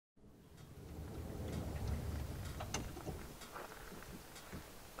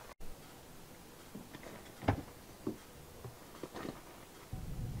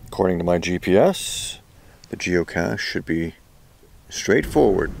According to my GPS, the geocache should be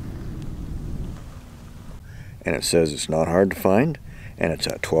straightforward. And it says it's not hard to find, and it's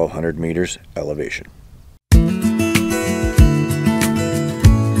at 1,200 meters elevation.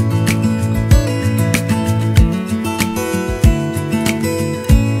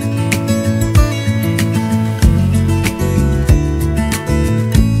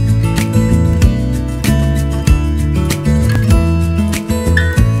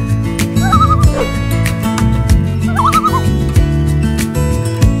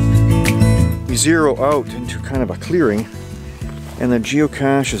 Zero out into kind of a clearing, and the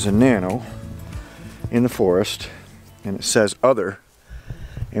geocache is a nano in the forest, and it says other,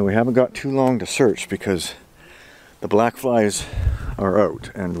 and we haven't got too long to search because the black flies are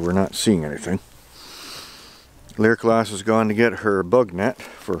out and we're not seeing anything. Lyric Lass has gone to get her bug net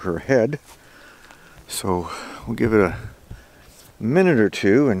for her head, so we'll give it a minute or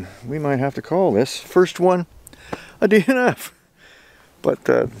two and we might have to call this first one a DNF. But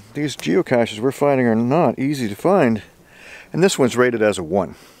these geocaches we're finding are not easy to find. And this one's rated as a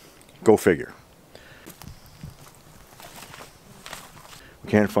 1. Go figure.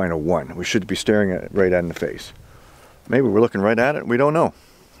 We can't find a 1. We should be staring at it right in the face. Maybe we're looking right at it and we don't know.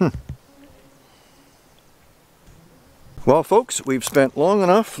 Well folks, we've spent long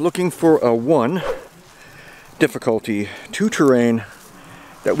enough looking for a 1 difficulty 2 terrain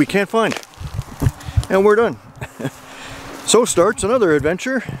that we can't find. And we're done. So starts another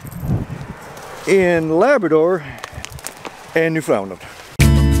adventure in Labrador and Newfoundland.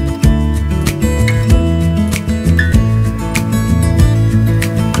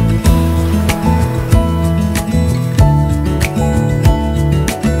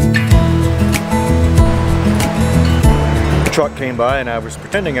 The truck came by and I was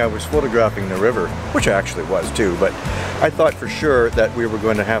pretending I was photographing the river, which I actually was too, but I thought for sure that we were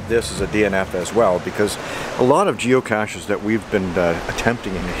going to have this as a DNF as well, because a lot of geocaches that we've been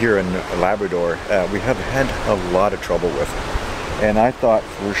attempting here in Labrador, we have had a lot of trouble with. And I thought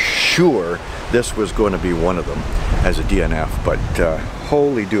for sure this was going to be one of them as a DNF, but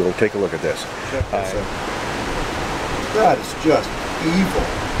holy doodle, take a look at this. That is just evil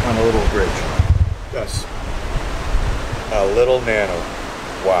on a little bridge. Yes. A little nano.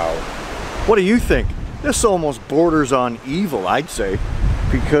 Wow. What do you think? This almost borders on evil, I'd say,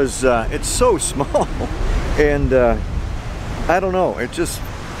 because it's so small. And I don't know, it just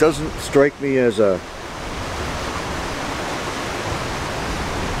doesn't strike me as a...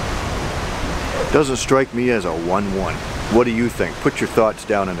 Doesn't strike me as a 1-1. What do you think? Put your thoughts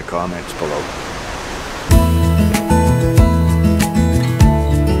down in the comments below.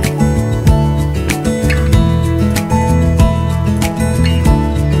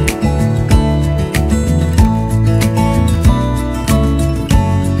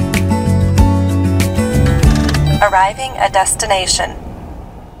 Arriving at destination.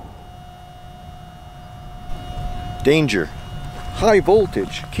 Danger. High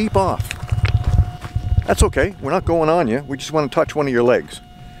voltage. Keep off. That's okay. We're not going on you. We just want to touch one of your legs.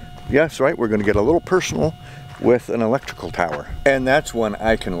 Yes, right. We're going to get a little personal with an electrical tower. And that's one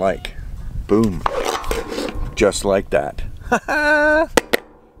I can like. Boom. Just like that.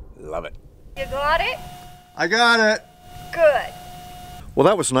 Love it. You got it? I got it. Good. Well,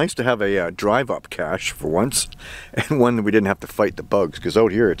 that was nice to have a drive-up cache for once, and one that we didn't have to fight the bugs, because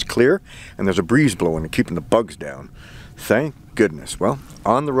out here it's clear and there's a breeze blowing and keeping the bugs down. Thank goodness. Well,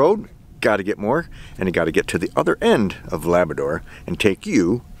 on the road, got to get more, and you got to get to the other end of Labrador and take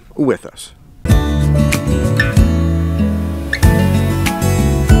you with us.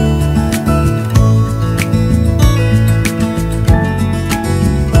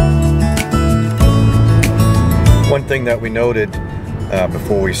 One thing that we noted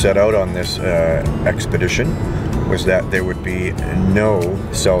before we set out on this expedition was that there would be no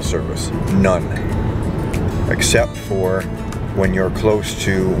cell service, none, except for when you're close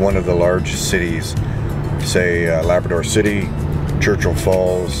to one of the large cities, say Labrador City, Churchill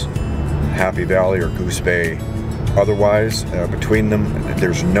Falls, Happy Valley or Goose Bay. Otherwise, between them,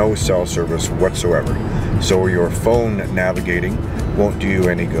 there's no cell service whatsoever. So your phone navigating won't do you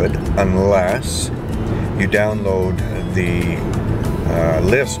any good unless you download the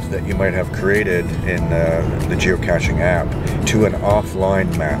list that you might have created in the geocaching app to an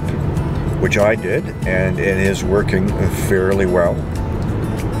offline map, which I did, and it is working fairly well.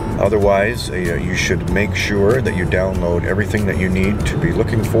 Otherwise, you should make sure that you download everything that you need to be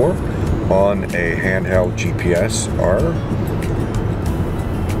looking for on a handheld GPS-R,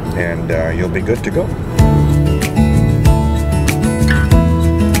 and you'll be good to go.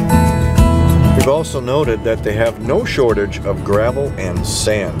 We've also noted that they have no shortage of gravel and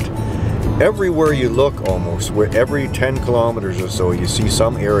sand. Everywhere you look almost, where every 10 kilometers or so, you see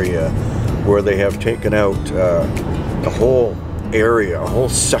some area where they have taken out the whole area, a whole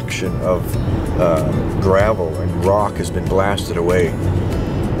section of gravel and rock has been blasted away.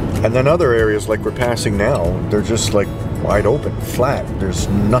 And then other areas like we're passing now, they're just like wide open, flat. There's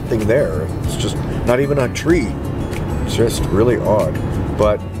nothing there. It's just not even a tree. It's just really odd.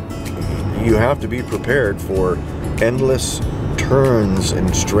 But you have to be prepared for endless turns and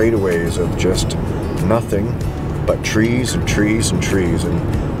straightaways of just nothing but trees and trees and trees,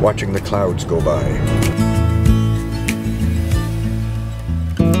 and watching the clouds go by.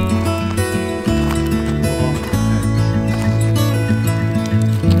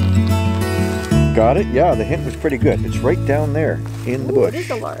 Got it? Yeah, the hint was pretty good. It's right down there in the bush. It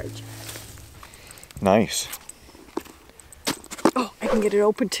is a large. Nice. Oh, I can get it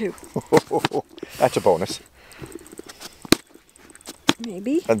open too. That's a bonus.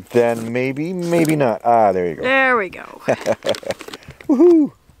 Maybe. And then maybe, maybe not. Ah, there you go. There we go.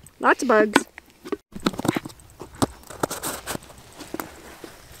 Woohoo! Lots of bugs.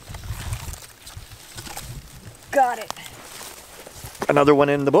 Got it. Another one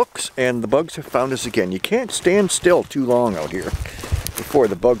in the books, and the bugs have found us again. You can't stand still too long out here before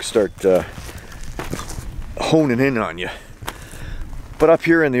the bugs start honing in on you. But up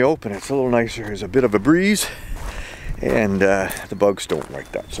here in the open, it's a little nicer. There's a bit of a breeze, and the bugs don't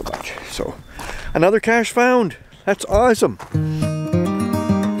like that so much. So, another cache found. That's awesome.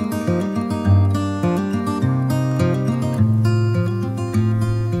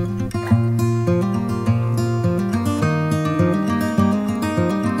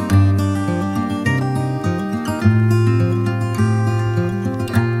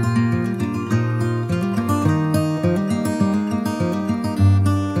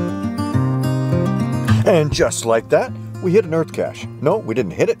 And just like that, we hit an earth cache. No, we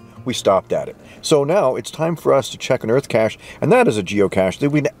didn't hit it, we stopped at it. So now it's time for us to check an earth cache, and that is a geocache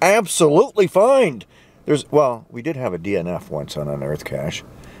that we can absolutely find. Well, we did have a DNF once on an earth cache.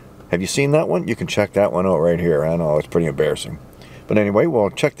 Have you seen that one? You can check that one out right here. I know, it's pretty embarrassing. But anyway, we'll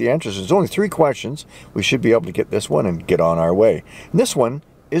check the answers. There's only 3 questions. We should be able to get this one and get on our way. And this one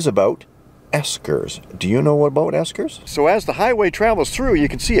is about eskers. Do you know about eskers? So as the highway travels through, you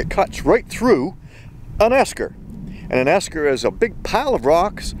can see it cuts right through an esker. And an esker is a big pile of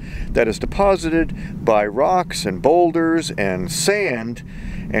rocks that is deposited by rocks and boulders and sand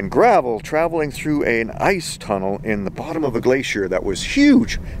and gravel traveling through an ice tunnel in the bottom of a glacier that was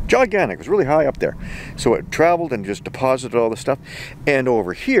huge, gigantic. It was really high up there. So it traveled and just deposited all the stuff. And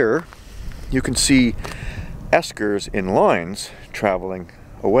over here, you can see eskers in lines traveling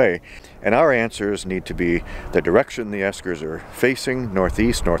away. And our answers need to be the direction the eskers are facing,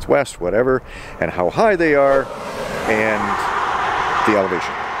 northeast, northwest, whatever, and how high they are, and the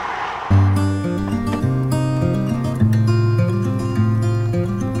elevation.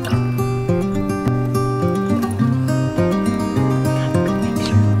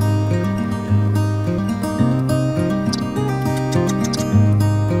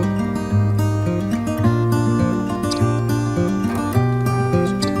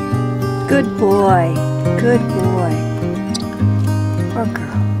 Good boy. Good boy. Or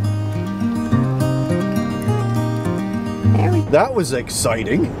girl. There we go. That was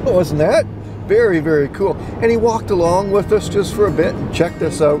exciting, wasn't that? Very, very cool. And he walked along with us just for a bit and checked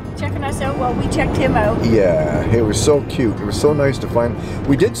us out. Checking us out while we checked him out. Yeah, it was so cute. It was so nice to find.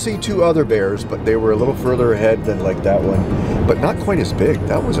 We did see 2 other bears, but they were a little further ahead than like that one, but not quite as big.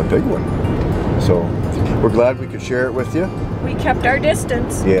 That was a big one. So we're glad we could share it with you. We kept our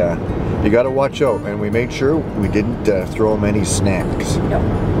distance. Yeah, you got to watch out, and we made sure we didn't throw them any snacks. No.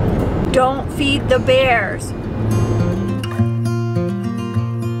 Don't feed the bears.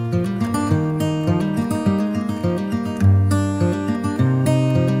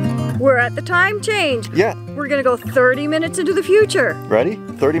 We're at the time change. Yeah. We're gonna go 30 minutes into the future. Ready?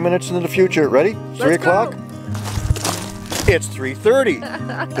 30 minutes into the future. Ready? 3 o'clock? It's 3:30.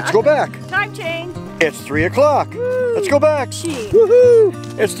 Let's go back. Time change. It's 3 o'clock. Woo. Let's go back. Machine.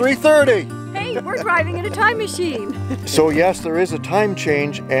 Woohoo! It's 3:30. Hey, we're driving in a time machine. So yes, there is a time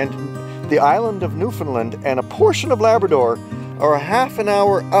change, and the island of Newfoundland and a portion of Labrador are a half an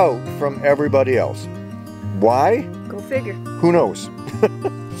hour out from everybody else. Why? Go figure. Who knows?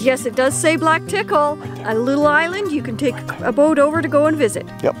 Yes, it does say Black Tickle, a little island you can take a boat over to go and visit.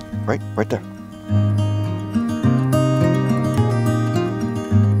 Yep, right there.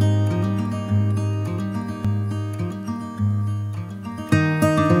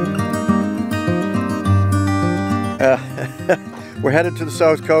 We're headed to the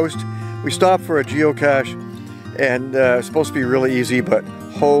south coast. we stopped for a geocache, and it's supposed to be really easy, but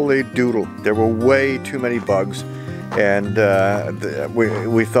holy doodle, there were way too many bugs, and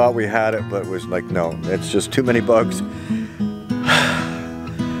we thought we had it, but it was like, no, it's just too many bugs.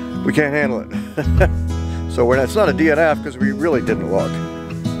 We can't handle it. So it's not a DNF because we really didn't look.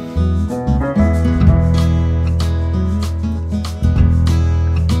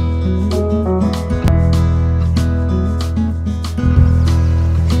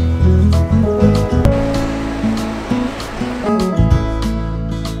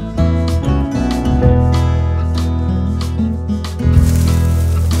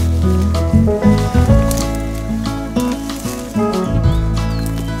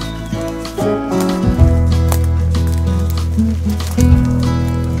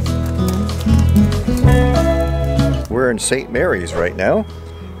 We're in St. Mary's right now.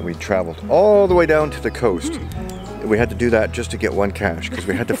 We traveled all the way down to the coast. We had to do that just to get one cache because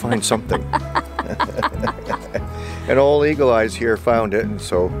we had to find something. And all Eagle Eyes here found it, and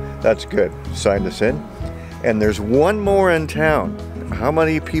so that's good. Signed us in. And there's one more in town. How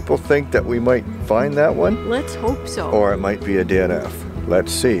many people think that we might find that one? Let's hope so. Or it might be a DNF.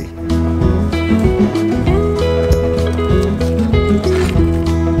 Let's see.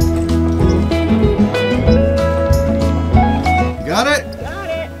 Got it?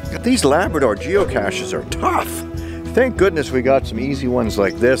 Got it. These Labrador geocaches are tough. Thank goodness we got some easy ones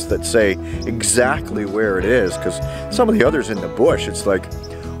like this that say exactly where it is, because some of the others in the bush, it's like,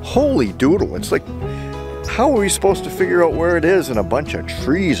 holy doodle. It's like, how are we supposed to figure out where it is in a bunch of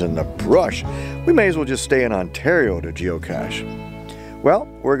trees and the brush? We may as well just stay in Ontario to geocache. Well,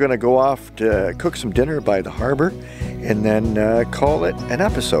 we're going to go off to cook some dinner by the harbor and then call it an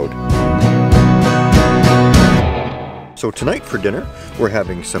episode. So tonight for dinner, we're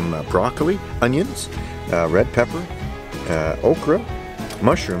having some broccoli, onions, red pepper, okra,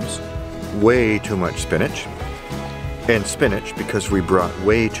 mushrooms, way too much spinach, and spinach because we brought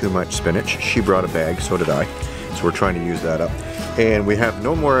way too much spinach. She brought a bag, so did I. So we're trying to use that up. And we have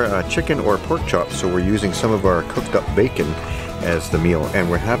no more chicken or pork chops, so we're using some of our cooked up bacon as the meal. And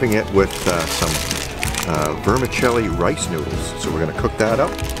we're having it with some vermicelli rice noodles. So we're gonna cook that up,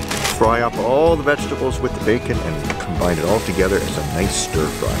 fry up all the vegetables with the bacon, and combine it all together as a nice stir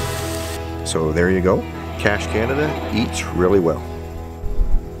fry. So there you go. Cache Canada eats really well.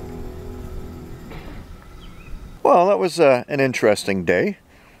 Well, that was an interesting day.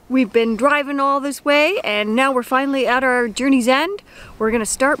 We've been driving all this way, and now we're finally at our journey's end. We're gonna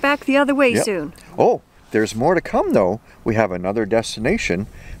start back the other way soon. Oh, there's more to come though. We have another destination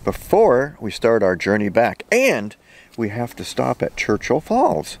before we start our journey back, and we have to stop at Churchill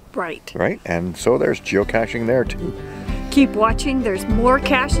Falls. Right. Right, and so there's geocaching there too. Keep watching, there's more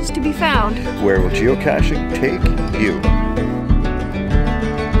caches to be found. Where will geocaching take you?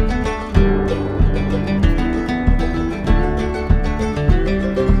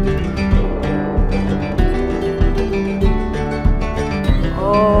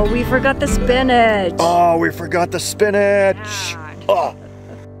 Oh, we forgot the spinach. Oh, we forgot the spinach. Ah. Oh.